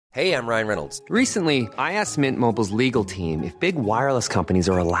Hey, I'm Ryan Reynolds. Recently, I asked Mint Mobile's legal team if big wireless companies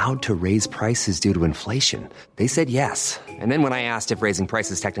are allowed to raise prices due to inflation. They said yes. And then when I asked if raising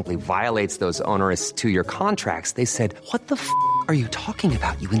prices technically violates those onerous two-year contracts, they said, "What the f*** are you talking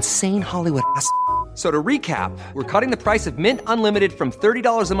about, you insane Hollywood ass?" So to recap, we're cutting the price of Mint Unlimited from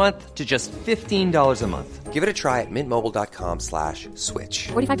 $30 a month to just $15 a month. Give it a try at mintmobile.com/switch.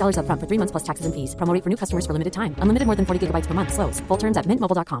 $45 up front for 3 months plus taxes and fees. Promo rate for new customers for limited time. Unlimited more than 40 gigabytes per month. Slows full terms at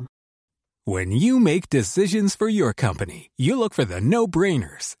mintmobile.com. When you make decisions for your company, you look for the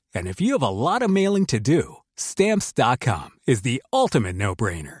no-brainers. And if you have a lot of mailing to do, Stamps.com is the ultimate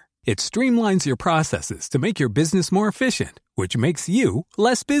no-brainer. It streamlines your processes to make your business more efficient, which makes you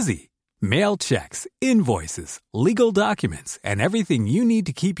less busy. Mail checks, invoices, legal documents, and everything you need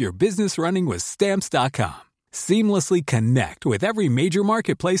to keep your business running with Stamps.com. Seamlessly connect with every major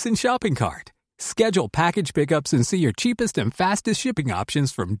marketplace and shopping cart. Schedule package pickups and see your cheapest and fastest shipping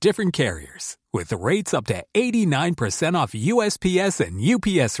options from different carriers, with rates up to 89% off USPS and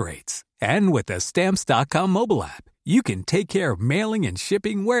UPS rates. And with the Stamps.com mobile app, you can take care of mailing and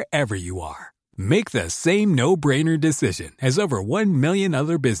shipping wherever you are. Make the same no-brainer decision as over 1 million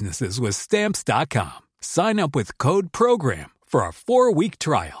other businesses with Stamps.com. Sign up with code PROGRAM for a 4-week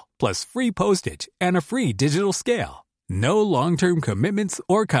trial, plus free postage and a free digital scale. No long-term commitments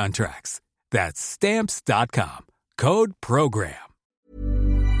or contracts. That's Stamps.com. Code PROGRAM.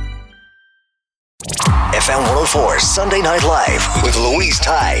 FM 104 Sunday Night Live with Louise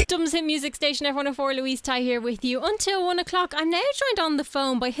Ty. Dublin's hit music station F104, Louise Ty here with you until 1 o'clock. I'm now joined on the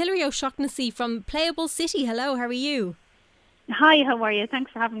phone by Hilary O'Shaughnessy from Playable City. Hello, how are you? Hi, how are you?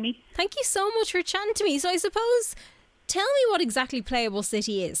 Thanks for having me. Thank you so much for chatting to me. So I suppose, tell me what exactly Playable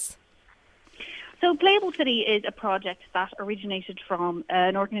City is. So Playable City is a project that originated from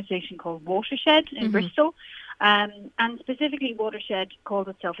an organisation called Watershed in Bristol. And specifically, Watershed calls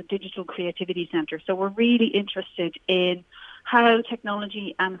itself a digital creativity centre. So we're really interested in how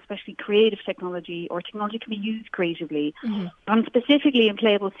technology, and especially creative technology, or technology can be used creatively. And specifically in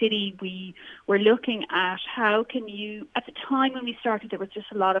Playable City, we were looking at how can you, at the time when we started, there was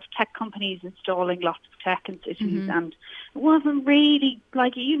just a lot of tech companies installing lots of tech in cities, and it wasn't really,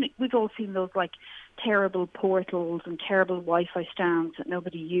 like, we've all seen those, like, terrible portals and terrible Wi-Fi stands that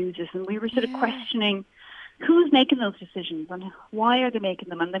nobody uses, and we were sort of questioning who's making those decisions and why are they making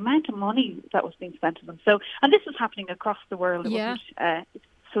them, and the amount of money that was being spent on them. So, and this was happening across the world. It wasn't,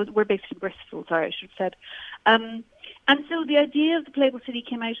 so we're based in Bristol, sorry, I should have said. And so the idea of the Playable City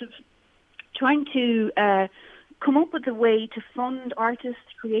came out of trying to come up with a way to fund artists,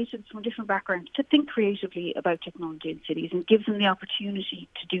 creatives from different backgrounds to think creatively about technology in cities and give them the opportunity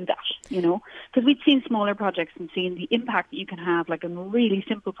to do that, you know, because we'd seen smaller projects and seen the impact that you can have, like, on really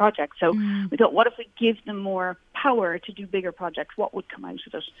simple projects. So we thought, what if we give them more power to do bigger projects? What would come out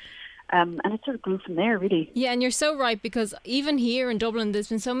of it? And it sort of grew from there, really. Yeah, and you're so right, because even here in Dublin, there's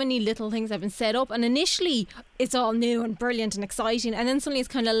been so many little things that have been set up, and initially it's all new and brilliant and exciting, and then suddenly it's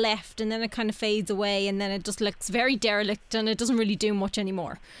kind of left, and then it kind of fades away, and then it just looks very derelict, and it doesn't really do much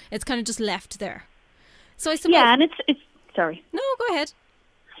anymore. It's kind of just left there. So I suppose... Yeah, and it's sorry. No, go ahead.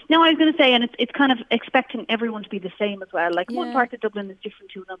 No, I was going to say, and it's kind of expecting everyone to be the same as well. Like, one part of Dublin is different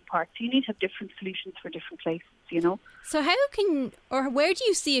to another part, so you need to have different solutions for different places, you know. So how can, or where do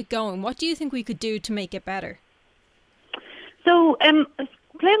you see it going? What do you think we could do to make it better? So,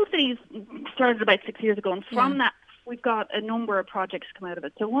 Playable City started about 6 years ago, and from that, we've got a number of projects come out of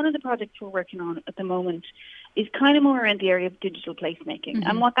it. So one of the projects we're working on at the moment is kind of more around the area of digital placemaking.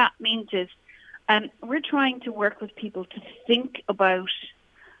 And what that means is we're trying to work with people to think about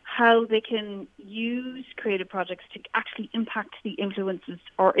how they can use creative projects to actually impact the influences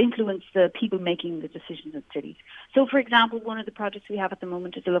or influence the people making the decisions in cities. So, for example, one of the projects we have at the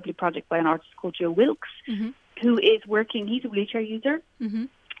moment is a lovely project by an artist called Joe Wilkes, who is working, he's a wheelchair user.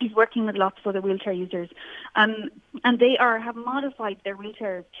 He's working with lots of other wheelchair users, and they have modified their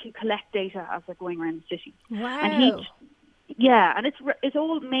wheelchair to collect data as they're going around the city. Wow. And and it's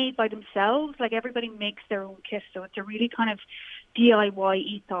all made by themselves. Like, everybody makes their own kit, so it's a really kind of DIY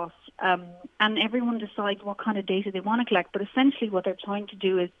ethos, and everyone decides what kind of data they want to collect. But essentially what they're trying to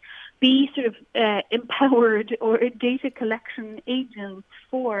do is be sort of empowered or data collection agents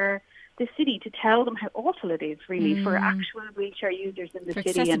for the city to tell them how awful it is, really, for actual wheelchair users in the for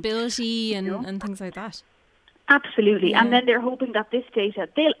city. Accessibility and things like that. Absolutely. Yeah. And then they're hoping that this data,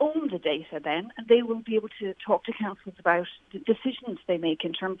 they'll own the data then, and they will be able to talk to councils about the decisions they make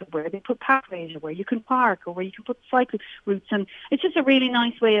in terms of where they put pathways or where you can park or where you can put cycle routes. And it's just a really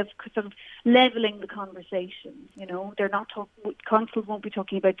nice way of sort of levelling the conversation. You know, they're not councils won't be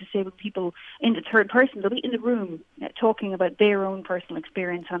talking about disabled people in the third person. They'll be in the room talking about their own personal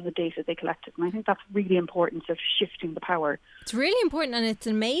experience and the data they collected. And I think that's really important, of shifting the power. It's really important, and it's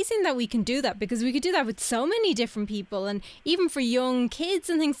amazing that we can do that, because we could do that with so many different people, and even for young kids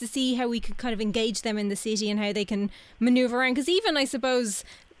and things, to see how we could kind of engage them in the city and how they can manoeuvre around. Because even, I suppose,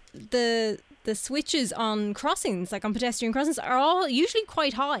 the switches on crossings, like on pedestrian crossings, are all usually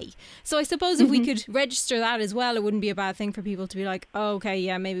quite high. So I suppose if we could register that as well, it wouldn't be a bad thing for people to be like, oh, okay,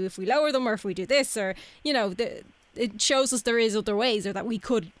 yeah, maybe if we lower them, or if we do this, or, you know, it shows us there is other ways, or that we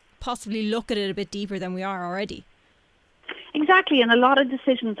could possibly look at it a bit deeper than we are already. Exactly, and a lot of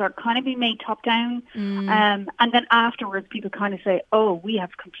decisions are kind of being made top down, and then afterwards people kind of say, oh, we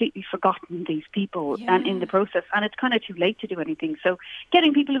have completely forgotten these people and in the process, and it's kind of too late to do anything. So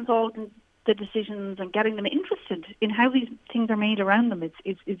getting people involved in the decisions and getting them interested in how these things are made around them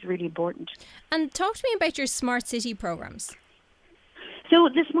is really important. And talk to me about your Smart City programs. So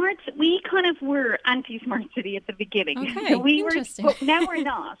we kind of were anti-smart city at the beginning. Okay, so we interesting. But now we're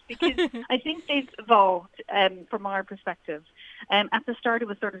not, because I think they've evolved from our perspective. At the start, it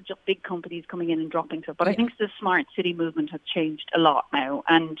was sort of just big companies coming in and dropping stuff. But I think the smart city movement has changed a lot now,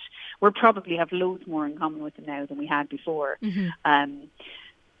 and we probably have loads more in common with it now than we had before.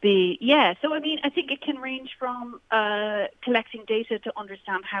 So I mean, I think it can range from collecting data to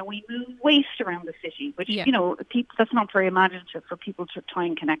understand how we move waste around the city, which you know, that's not very imaginative for people to try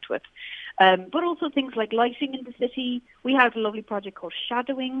and connect with. But also things like lighting in the city. We had a lovely project called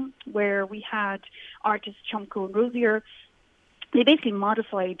Shadowing, where we had artists Chomko and Rosier. They basically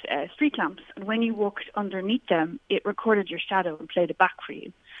modified street lamps, and when you walked underneath them, it recorded your shadow and played it back for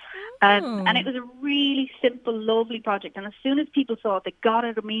you. And it was a really simple, lovely project. And as soon as people saw it, they got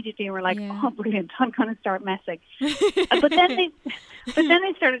it immediately and were like, oh, brilliant, I'm going to start messing. But then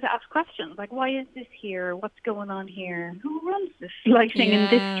they started to ask questions like, why is this here? What's going on here? Who runs this lighting in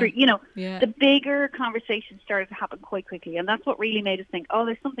this street? You know, the bigger conversations started to happen quite quickly. And that's what really made us think, oh,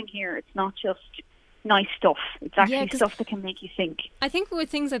 there's something here. It's not just nice stuff. It's actually stuff that can make you think. I think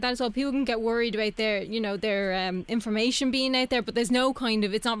with things like that as well, people can get worried about their information being out there, but there's no kind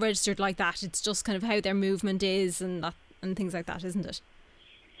of, it's not registered like that. It's just kind of how their movement is and things like that, isn't it?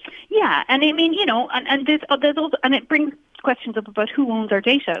 Yeah, and I mean, you know, and there's also, and it brings questions up about who owns our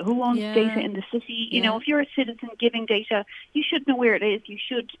data, who owns data in the city. You know, if you're a citizen giving data, you should know where it is. You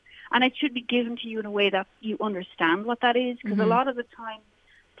should, and it should be given to you in a way that you understand what that is, because a lot of the time,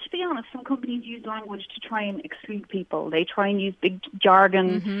 to be honest, some companies use language to try and exclude people. They try and use big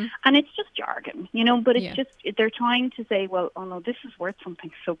jargon, and it's just jargon, you know, but it's just, they're trying to say, well, oh no, this is worth something,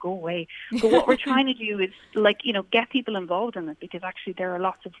 so go away. But what we're trying to do is, like, you know, get people involved in it, because actually there are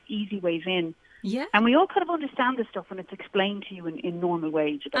lots of easy ways in. Yeah. And we all kind of understand this stuff when it's explained to you in normal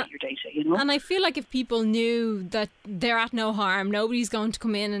ways about your data, you know. And I feel like if people knew that they're at no harm, nobody's going to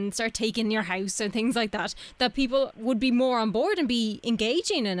come in and start taking your house or things like that, that people would be more on board and be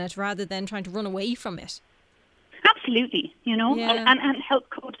engaging in it rather than trying to run away from it. Absolutely, you know, and help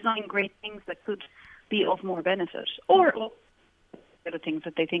co-design great things that could be of more benefit, or other things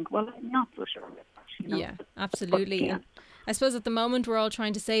that they think, well, I'm not so sure about. You know? Yeah, absolutely. But, I suppose at the moment we're all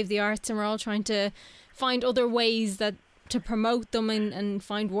trying to save the arts, and we're all trying to find other ways to promote them and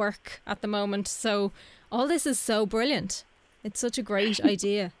find work at the moment. So all this is so brilliant. It's such a great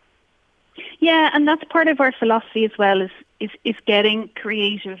idea. Yeah, and that's part of our philosophy as well, is getting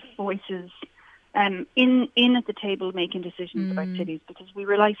creative voices in at the table making decisions about cities, because we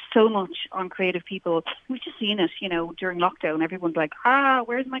rely so much on creative people. We've just seen it, you know, during lockdown. Everyone's like,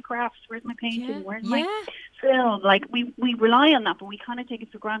 where's my crafts? Where's my painting? Where's my film? Like, we rely on that, but we kind of take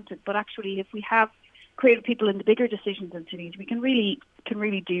it for granted. But actually, if we have creative people in the bigger decisions in cities, we can really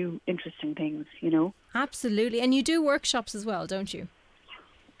do interesting things, you know. Absolutely. And you do workshops as well, don't you?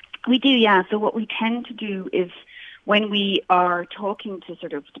 We do, yeah. So what we tend to do is, when we are talking to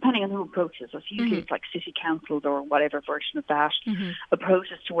sort of, depending on who approaches us, usually it's like city councils or whatever version of that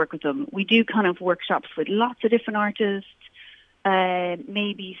approaches to work with them. We do kind of workshops with lots of different artists,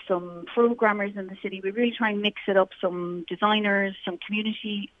 maybe some programmers in the city. We really try and mix it up, some designers, some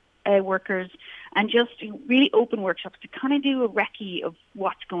community workers, and just really open workshops to kind of do a recce of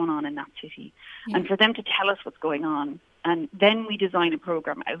what's going on in that city, and for them to tell us what's going on. And then we design a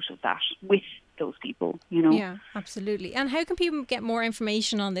program out of that with those people, you know. Yeah, absolutely. And how can people get more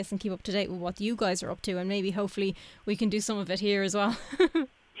information on this and keep up to date with what you guys are up to? And maybe hopefully we can do some of it here as well.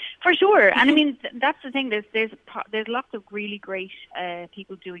 For sure, and I mean that's the thing. There's lots of really great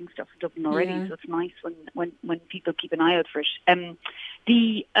people doing stuff in Dublin already, so it's nice when people keep an eye out for it.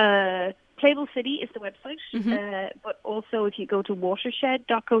 The Playable City is the website, but also if you go to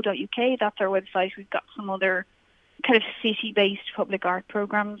watershed.co.uk, that's our website. We've got some other kind of city-based public art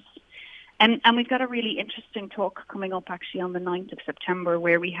programs, and we've got a really interesting talk coming up actually on the 9th of September,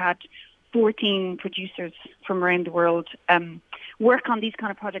 where we had 14 producers from around the world work on these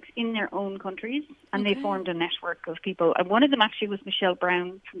kind of projects in their own countries, and they formed a network of people. And one of them actually was Michelle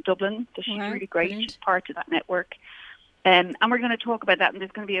Brown from Dublin, so she's really great. Brilliant. She's part of that network. And we're going to talk about that, and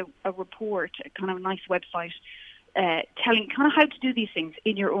there's going to be a report, a kind of nice website, telling kind of how to do these things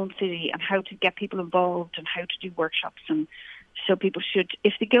in your own city and how to get people involved and how to do workshops. And so people should,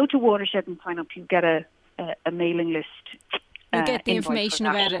 if they go to Watershed and sign up, you'll get a mailing list. You'll get the information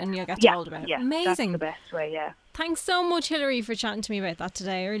about it and you'll get told about it. Yeah, amazing. That's the best way, yeah. Thanks so much, Hilary, for chatting to me about that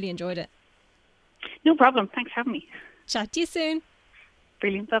today. I really enjoyed it. No problem. Thanks for having me. Chat to you soon.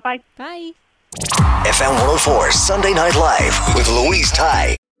 Brilliant. Bye-bye. Bye. FM 104 Sunday Night Live with Louise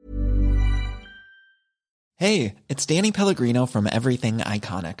Ty. Hey, it's Danny Pellegrino from Everything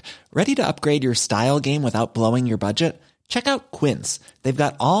Iconic. Ready to upgrade your style game without blowing your budget? Check out Quince. They've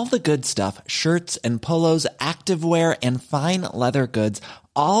got all the good stuff, shirts and polos, activewear, and fine leather goods,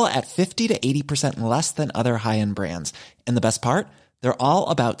 all at 50 to 80% less than other high-end brands. And the best part? They're all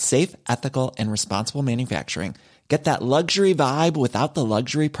about safe, ethical, and responsible manufacturing. Get that luxury vibe without the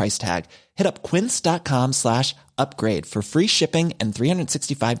luxury price tag. Hit up quince.com/upgrade for free shipping and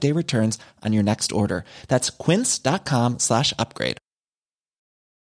 365-day returns on your next order. That's quince.com/upgrade.